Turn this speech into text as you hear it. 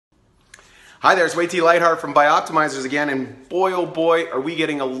Hi there, it's Way T Lightheart from Bioptimizers again, and boy oh boy are we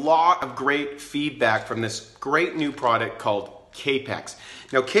getting a lot of great feedback from this great new product called kApex.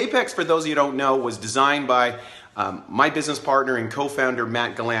 Now kApex, for those of you who don't know, was designed by my business partner and co-founder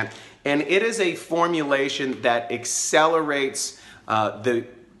Matt Gallant, and it is a formulation that accelerates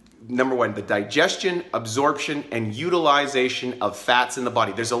number one, the digestion, absorption, and utilization of fats in the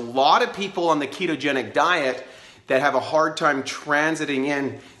body. There's a lot of people on the ketogenic diet that have a hard time transiting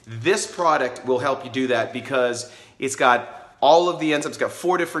in. This product will help you do that because it's got all of the enzymes. It's got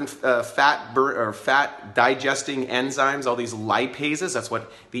 4 different fat digesting enzymes, all these lipases. That's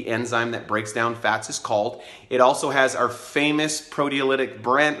what the enzyme that breaks down fats is called. It also has our famous proteolytic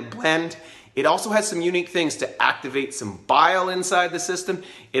blend. It also has some unique things to activate some bile inside the system.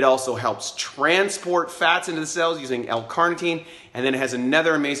 It also helps transport fats into the cells using L-carnitine. And then it has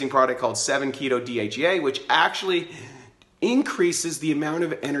another amazing product called 7-keto-DHEA, which actually increases the amount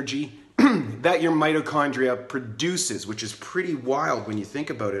of energy that your mitochondria produces, which is pretty wild when you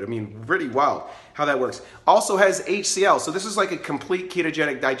think about it. I mean, pretty wild how that works. Also has HCl, so this is like a complete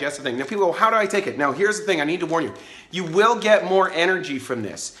ketogenic digestive thing. Now people go, how do I take it? Now here's the thing, I need to warn you. You will get more energy from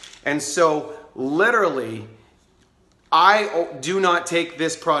this. And so literally, I do not take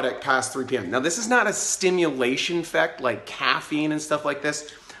this product past 3 p.m. Now this is not a stimulation effect like caffeine and stuff like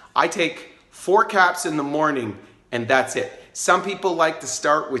this. I take 4 caps in the morning and that's it. Some people like to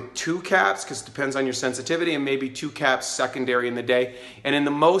start with 2 caps because it depends on your sensitivity, and maybe 2 caps secondary in the day. And in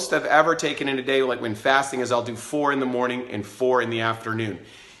the most I've ever taken in a day, like when fasting, is I'll do 4 in the morning and 4 in the afternoon.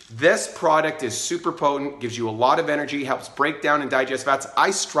 This product is super potent, gives you a lot of energy, helps break down and digest fats.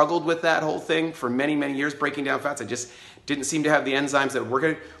 I struggled with that whole thing for many, many years, breaking down fats. I just didn't seem to have the enzymes that would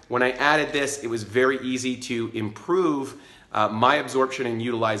work. When I added this, it was very easy to improve my absorption and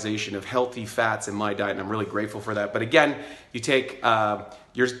utilization of healthy fats in my diet, and I'm really grateful for that. But again, you take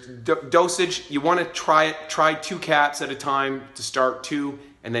your dosage, you want to try 2 caps at a time to start, 2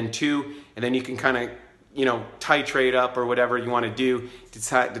 and then 2, and then you can kind of titrate up or whatever you want to do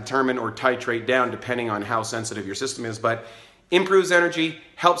to determine or titrate down depending on how sensitive your system is. But improves energy,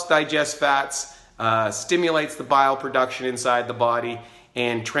 helps digest fats, stimulates the bile production inside the body,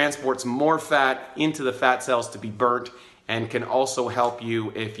 and transports more fat into the fat cells to be burnt, and can also help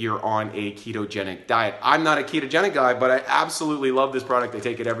you if you're on a ketogenic diet. I'm not a ketogenic guy, but I absolutely love this product. I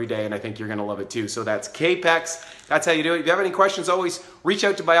take it every day, and I think you're gonna love it too. So that's kApex. That's how you do it. If you have any questions, always reach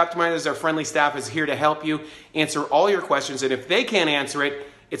out to Bioptimizers. Our friendly staff is here to help you answer all your questions, and if they can't answer it,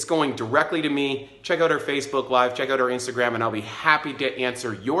 it's going directly to me. Check out our Facebook Live, check out our Instagram, and I'll be happy to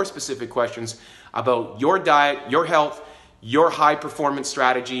answer your specific questions about your diet, your health, your high performance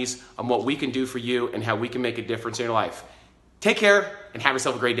strategies, on what we can do for you and how we can make a difference in your life. Take care and have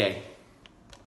yourself a great day.